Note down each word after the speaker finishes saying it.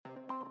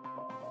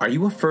Are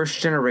you a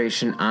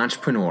first-generation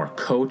entrepreneur,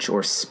 coach,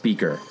 or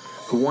speaker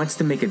who wants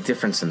to make a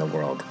difference in the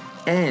world?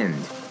 And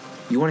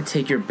you want to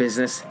take your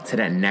business to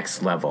that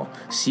next level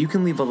so you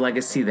can leave a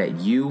legacy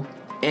that you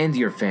and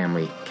your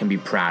family can be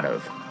proud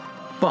of.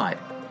 But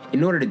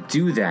in order to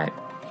do that,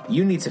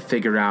 you need to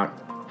figure out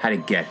how to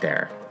get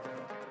there.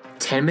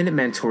 10-Minute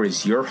Mentor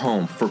is your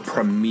home for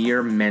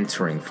premier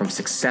mentoring from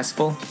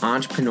successful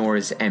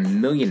entrepreneurs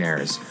and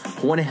millionaires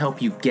who want to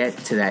help you get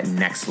to that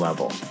next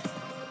level.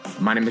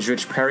 My name is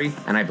Rich Perry,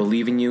 and I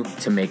believe in you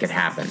to make it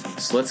happen.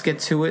 So let's get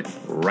to it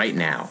right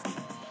now.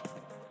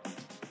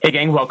 Hey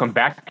gang, welcome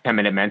back to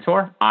 10-Minute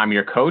Mentor. I'm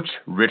your coach,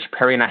 Rich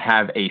Perry, and I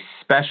have a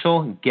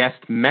special guest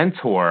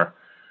mentor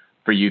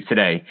for you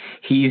today.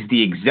 He's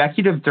the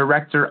Executive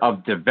Director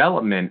of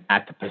Development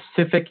at the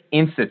Pacific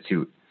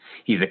Institute.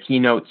 He's a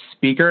keynote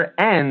speaker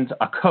and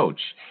a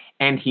coach,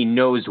 and he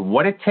knows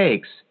what it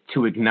takes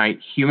to ignite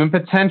human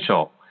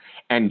potential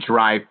and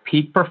drive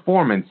peak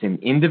performance in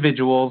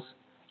individuals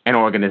and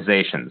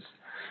organizations.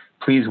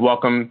 Please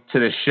welcome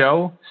to the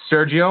show,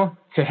 Sergio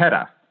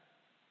Tigera.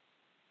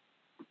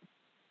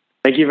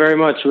 Thank you very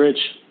much, Rich.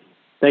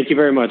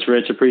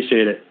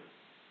 Appreciate it.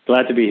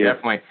 Glad to be here.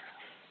 Definitely.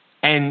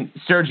 And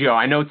Sergio,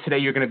 I know today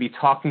you're going to be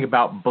talking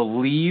about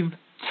believe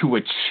to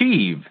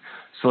achieve.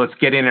 So let's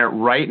get in it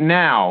right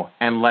now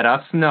and let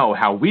us know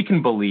how we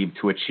can believe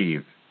to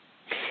achieve.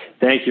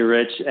 Thank you,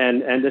 Rich.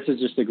 And this is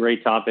just a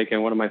great topic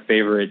and one of my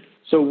favorite.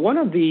 So one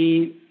of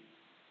the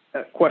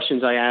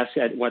questions I ask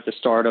at the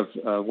start of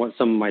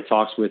some of my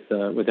talks with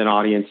an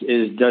audience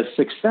is, does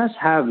success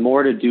have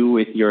more to do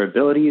with your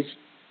abilities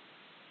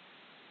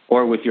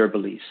or with your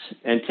beliefs?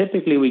 And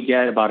typically we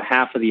get about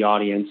half of the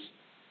audience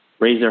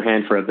raise their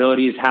hand for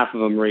abilities, half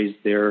of them raise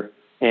their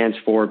hands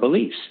for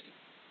beliefs.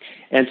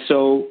 And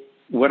so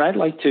what I'd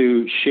like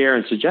to share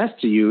and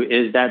suggest to you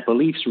is that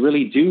beliefs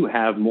really do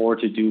have more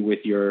to do with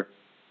your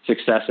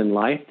success in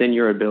life than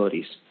your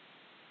abilities.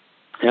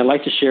 And I'd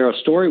like to share a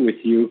story with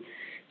you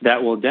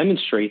that will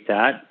demonstrate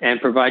that and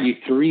provide you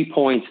 3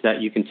 points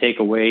that you can take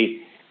away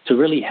to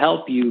really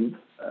help you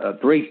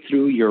break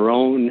through your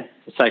own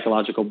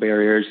psychological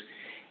barriers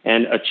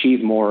and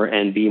achieve more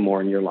and be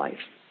more in your life.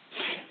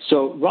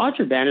 So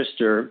Roger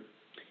Bannister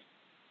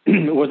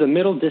was a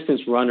middle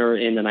distance runner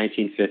in the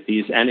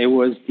 1950s, and it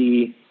was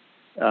the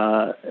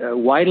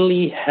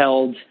widely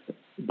held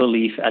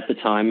belief at the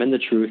time and the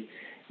truth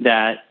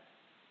that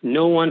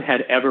no one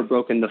had ever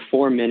broken the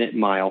 4-minute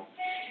mile,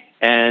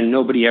 and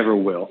nobody ever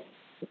will.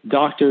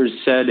 Doctors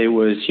said it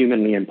was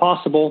humanly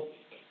impossible.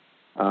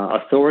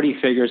 Authority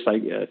figures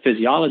like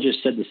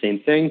physiologists said the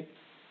same thing.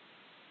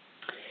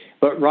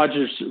 But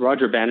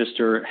Roger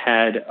Bannister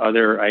had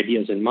other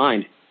ideas in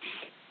mind.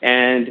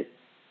 And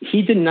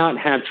he did not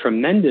have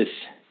tremendous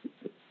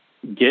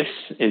gifts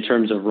in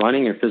terms of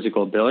running or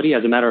physical ability.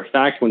 As a matter of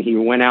fact, when he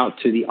went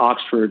out to the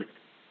Oxford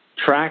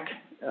track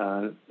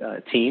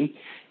team,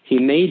 he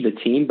made the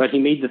team, but he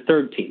made the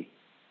third team.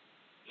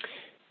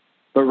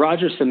 But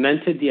Roger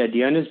cemented the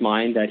idea in his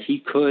mind that he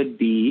could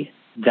be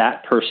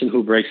that person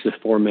who breaks the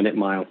 4-minute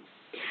mile.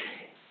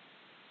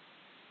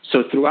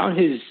 So throughout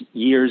his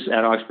years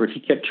at Oxford,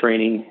 he kept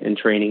training and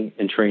training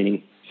and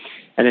training.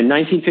 And in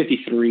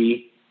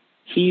 1953,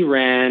 he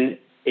ran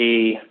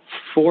a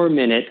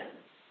 4-minute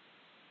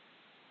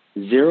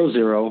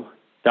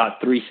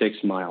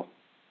 00.36 mile.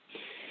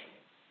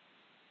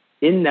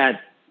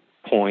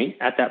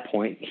 At that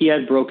point, he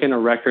had broken a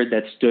record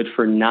that stood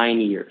for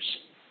 9 years.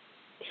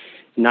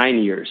 9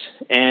 years.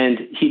 And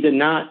he did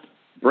not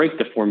break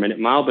the 4-minute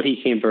mile, but he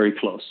came very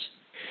close.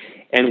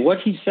 And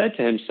what he said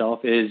to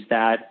himself is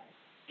that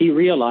he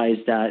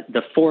realized that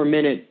the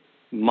 4-minute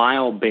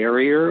mile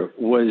barrier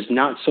was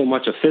not so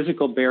much a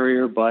physical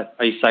barrier, but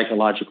a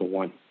psychological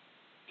one.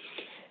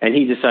 And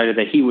he decided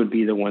that he would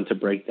be the one to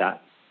break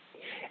that.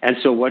 And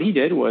so what he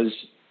did was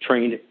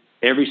trained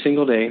every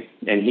single day,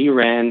 and he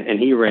ran and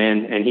he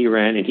ran and he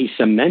ran, and he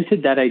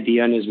cemented that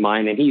idea in his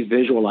mind, and he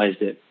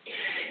visualized it.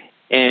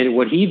 And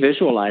what he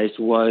visualized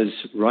was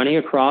running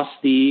across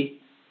the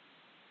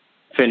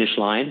finish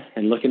line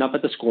and looking up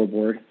at the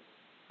scoreboard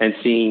and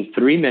seeing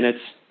 3 minutes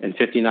and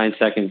 59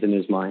 seconds in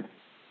his mind.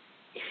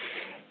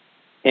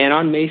 And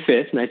on May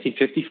 5th,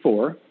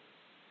 1954,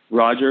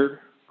 Roger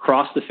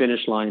crossed the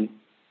finish line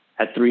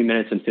at 3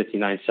 minutes and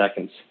 59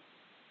 seconds.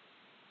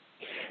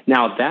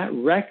 Now, that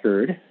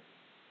record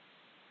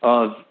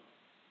of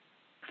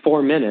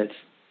 4 minutes,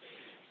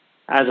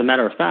 as a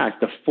matter of fact,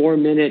 the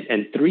 4-minute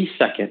and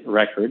 3-second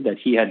record that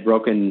he had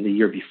broken the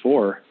year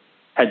before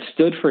had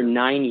stood for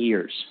 9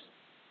 years.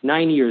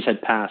 9 years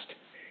had passed,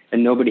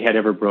 and nobody had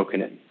ever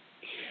broken it.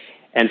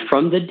 And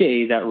from the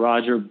day that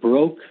Roger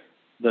broke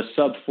the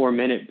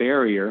sub-4-minute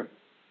barrier,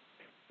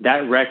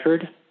 that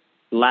record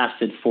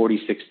lasted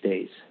 46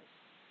 days.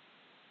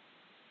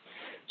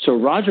 So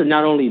Roger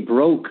not only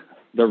broke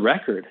the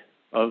record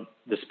of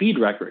the speed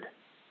record,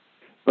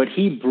 but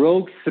he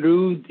broke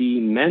through the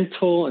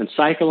mental and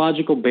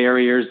psychological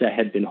barriers that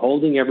had been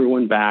holding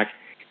everyone back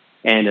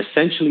and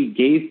essentially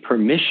gave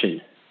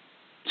permission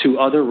to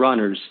other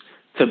runners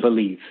to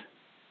believe.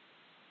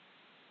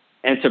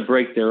 and to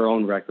break their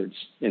own records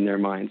in their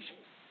minds.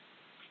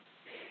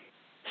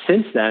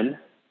 Since then,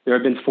 there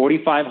have been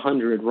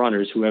 4,500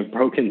 runners who have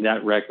broken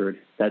that record,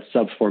 that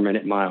sub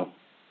 4-minute mile.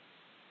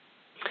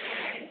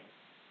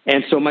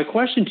 And so my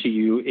question to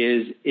you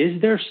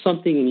is there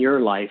something in your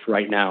life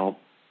right now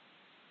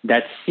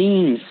that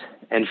seems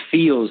and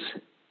feels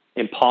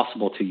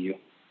impossible to you?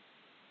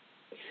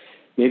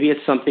 Maybe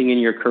it's something in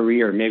your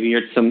career. Maybe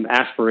it's some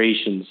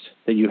aspirations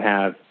that you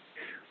have,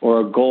 or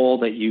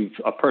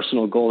a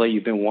personal goal that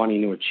you've been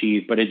wanting to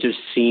achieve, but it just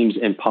seems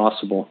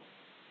impossible.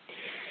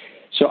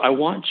 So I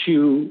want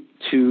you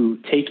to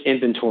take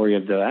inventory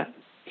of that,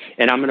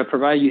 and I'm going to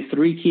provide you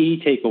 3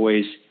 key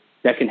takeaways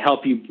that can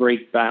help you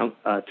break down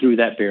through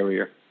that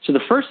barrier. So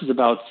the first is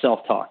about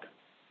self-talk.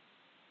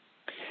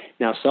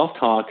 Now,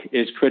 self-talk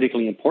is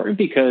critically important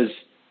because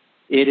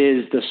it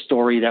is the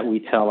story that we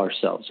tell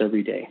ourselves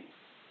every day.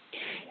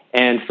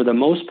 And for the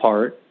most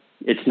part,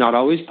 it's not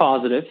always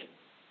positive.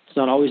 It's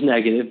not always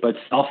negative, but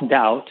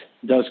self-doubt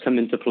does come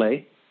into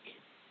play.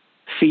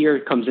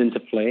 Fear comes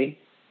into play.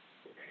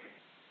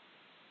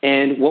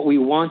 And what we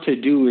want to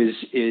do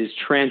is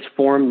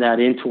transform that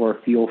into our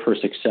fuel for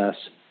success.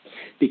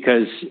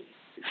 Because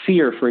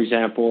fear, for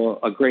example,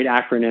 a great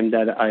acronym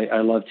that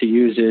I love to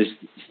use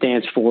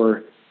stands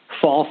for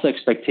false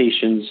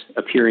expectations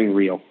appearing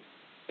real.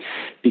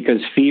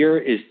 Because fear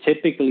is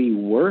typically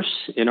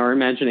worse in our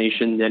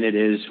imagination than it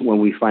is when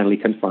we finally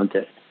confront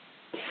it.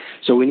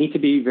 So we need to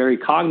be very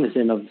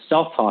cognizant of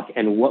self-talk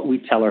and what we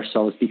tell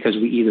ourselves, because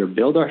we either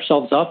build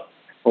ourselves up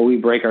or we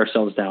break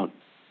ourselves down.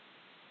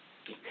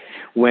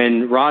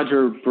 When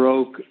Roger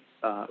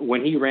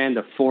when he ran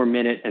the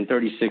 4-minute and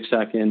 36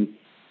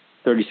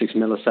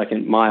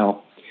 millisecond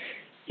mile,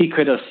 he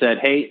could have said,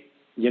 hey,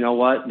 you know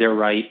what? They're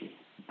right.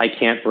 I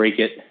can't break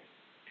it.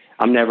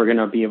 I'm never going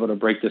to be able to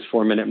break this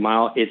 4-minute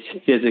mile. It's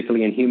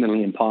physically and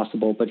humanly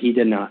impossible, but he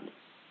did not.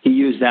 He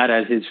used that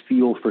as his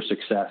fuel for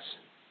success.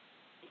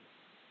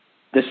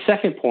 The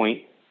second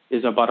point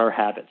is about our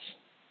habits.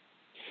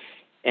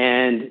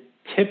 And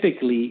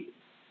typically,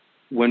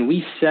 when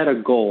we set a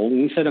goal,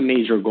 when we set a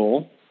major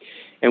goal,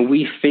 and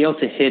we fail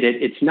to hit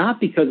it, it's not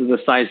because of the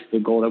size of the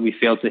goal that we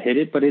fail to hit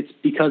it, but it's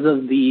because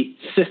of the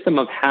system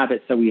of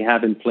habits that we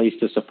have in place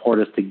to support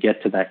us to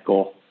get to that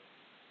goal.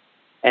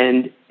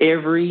 And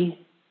every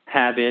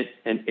habit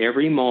and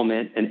every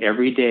moment and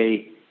every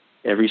day,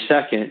 every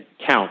second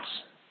counts.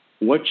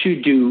 What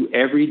you do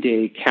every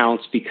day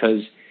counts,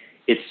 because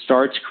it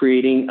starts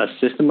creating a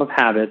system of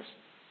habits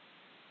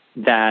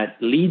that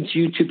leads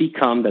you to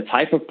become the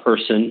type of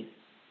person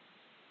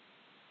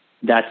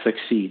that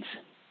succeeds.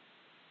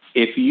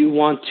 If you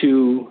want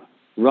to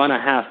run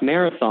a half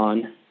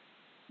marathon,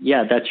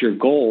 yeah, that's your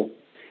goal,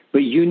 but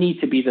you need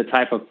to be the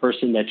type of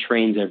person that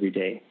trains every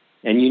day,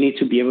 and you need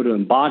to be able to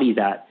embody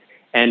that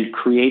and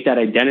create that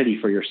identity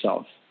for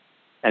yourself.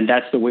 And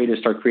that's the way to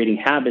start creating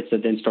habits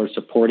that then start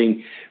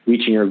supporting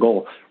reaching your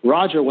goal.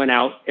 Roger went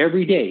out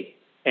every day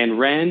and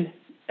ran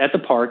at the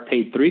park,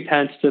 paid 3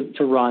 pence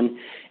to run,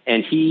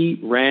 and he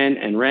ran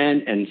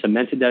and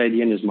cemented that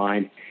idea in his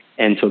mind,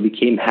 and so it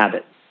became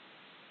habit.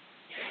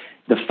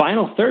 The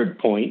final third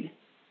point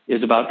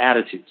is about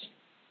attitudes.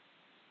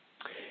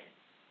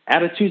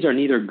 Attitudes are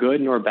neither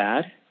good nor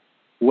bad.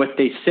 What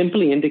they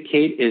simply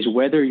indicate is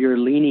whether you're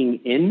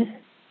leaning in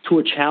to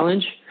a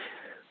challenge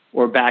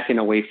or backing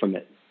away from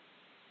it.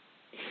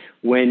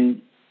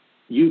 When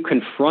you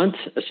confront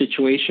a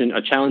situation,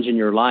 a challenge in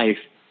your life,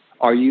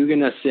 are you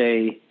going to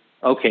say,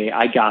 okay,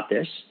 I got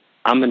this.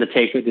 I'm going to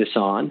take this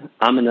on.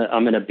 I'm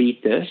going to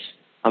beat this.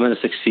 I'm going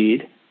to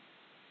succeed.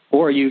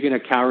 Or are you going to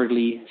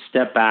cowardly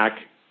step back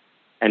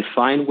and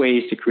find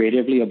ways to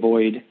creatively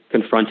avoid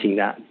confronting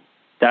that?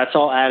 That's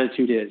all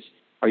attitude is.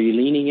 Are you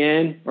leaning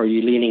in or are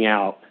you leaning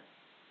out?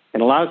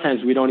 And a lot of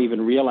times we don't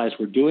even realize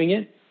we're doing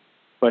it,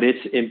 but it's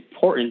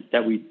important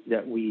that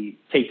we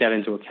take that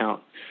into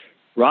account.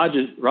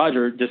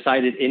 Roger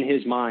decided in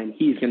his mind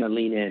he's going to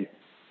lean in,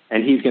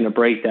 and he's going to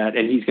break that,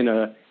 and he's going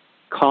to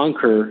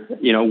conquer,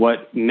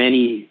 what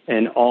many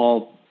and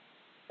all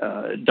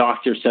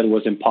doctors said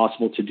was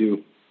impossible to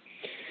do.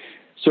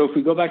 So if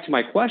we go back to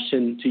my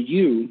question to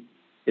you,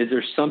 is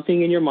there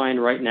something in your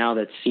mind right now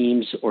that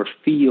seems or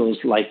feels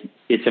like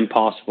it's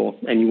impossible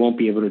and you won't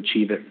be able to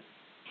achieve it?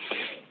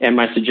 And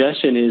my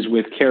suggestion is,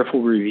 with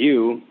careful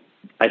review,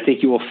 I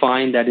think you will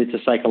find that it's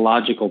a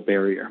psychological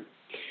barrier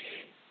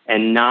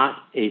and not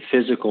a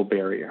physical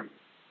barrier.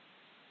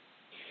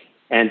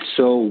 And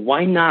so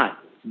why not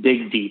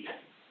dig deep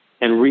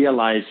and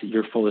realize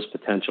your fullest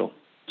potential?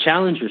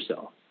 Challenge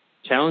yourself.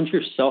 Challenge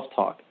your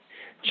self-talk.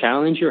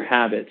 Challenge your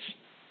habits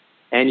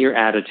and your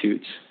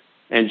attitudes,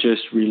 and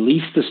just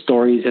release the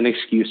stories and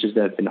excuses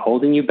that have been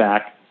holding you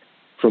back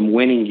from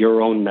winning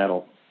your own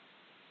medal.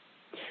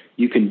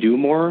 You can do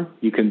more.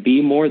 You can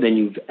be more than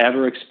you've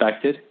ever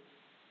expected,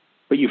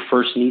 but you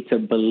first need to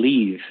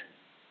believe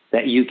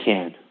that you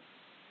can.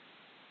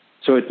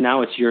 So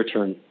now it's your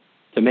turn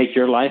to make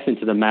your life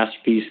into the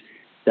masterpiece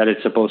that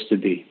it's supposed to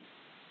be.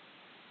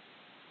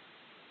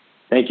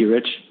 Thank you,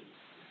 Rich.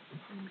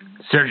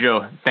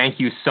 Sergio, thank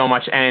you so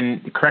much.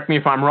 And correct me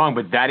if I'm wrong,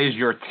 but that is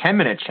your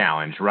 10-minute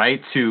challenge,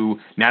 right? To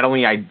not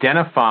only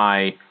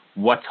identify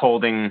what's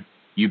holding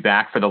you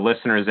back for the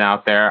listeners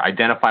out there,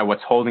 identify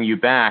what's holding you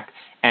back,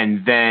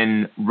 and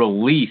then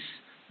release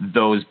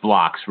those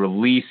blocks,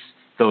 release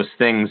those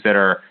things that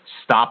are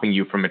stopping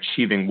you from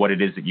achieving what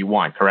it is that you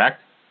want,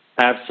 correct?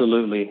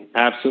 Absolutely.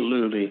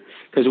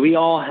 Because we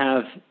all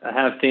have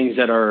things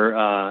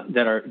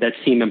that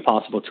seem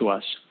impossible to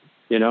us,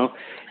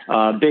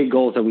 big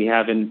goals that we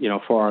have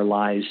for our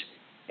lives.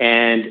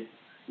 And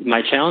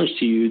my challenge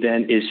to you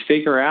then is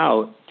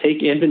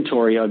take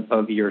inventory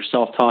of your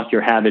self-talk,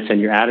 your habits, and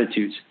your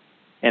attitudes.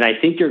 And I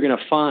think you're going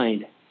to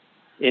find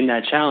in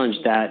that challenge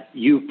that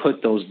you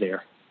put those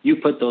there. You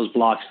put those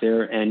blocks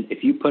there. And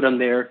if you put them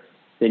there,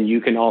 then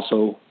you can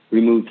also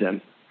remove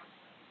them.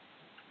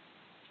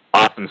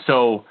 Awesome.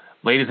 So,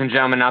 ladies and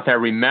gentlemen out there,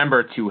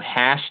 remember to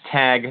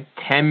hashtag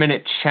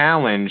 10-minute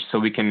challenge so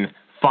we can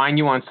find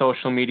you on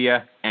social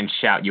media and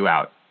shout you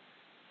out.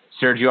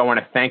 Sergio, I want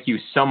to thank you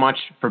so much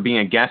for being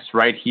a guest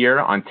right here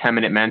on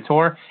 10-Minute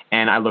Mentor,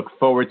 and I look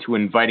forward to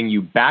inviting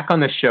you back on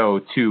the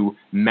show to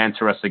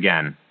mentor us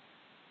again.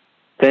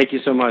 Thank you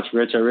so much,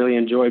 Rich. I really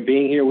enjoyed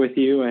being here with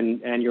you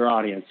and your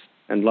audience,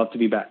 and love to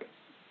be back.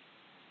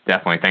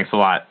 Definitely. Thanks a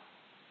lot.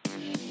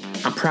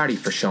 I'm proud of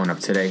you for showing up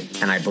today,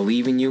 and I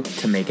believe in you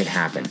to make it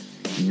happen.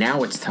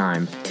 Now it's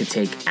time to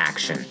take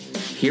action.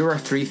 Here are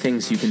 3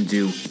 things you can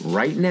do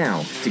right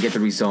now to get the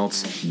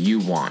results you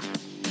want.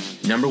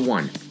 Number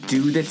 1,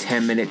 do the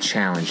 10-minute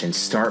challenge and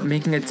start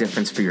making a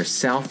difference for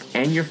yourself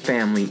and your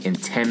family in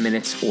 10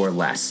 minutes or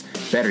less.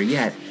 Better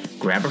yet,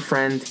 grab a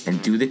friend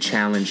and do the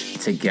challenge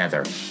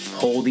together.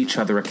 Hold each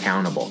other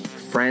accountable.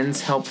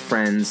 Friends help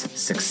friends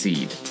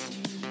succeed.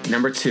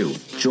 Number 2,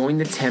 join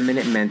the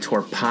 10-Minute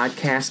Mentor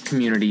podcast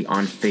community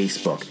on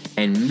Facebook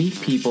and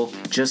meet people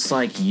just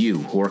like you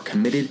who are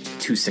committed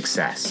to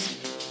success.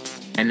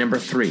 And number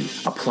 3,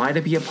 apply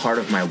to be a part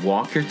of my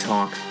Walk Your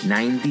Talk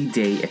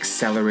 90-day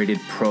accelerated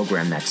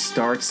program that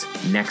starts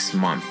next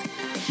month.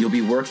 You'll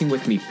be working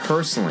with me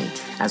personally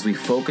as we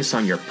focus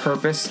on your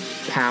purpose,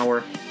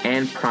 power,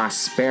 and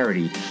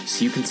prosperity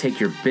so you can take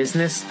your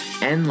business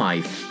and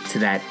life to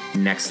that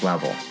next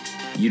level.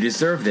 You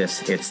deserve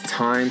this. It's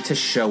time to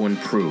show and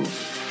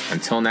prove.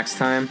 Until next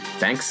time,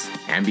 thanks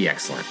and be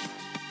excellent.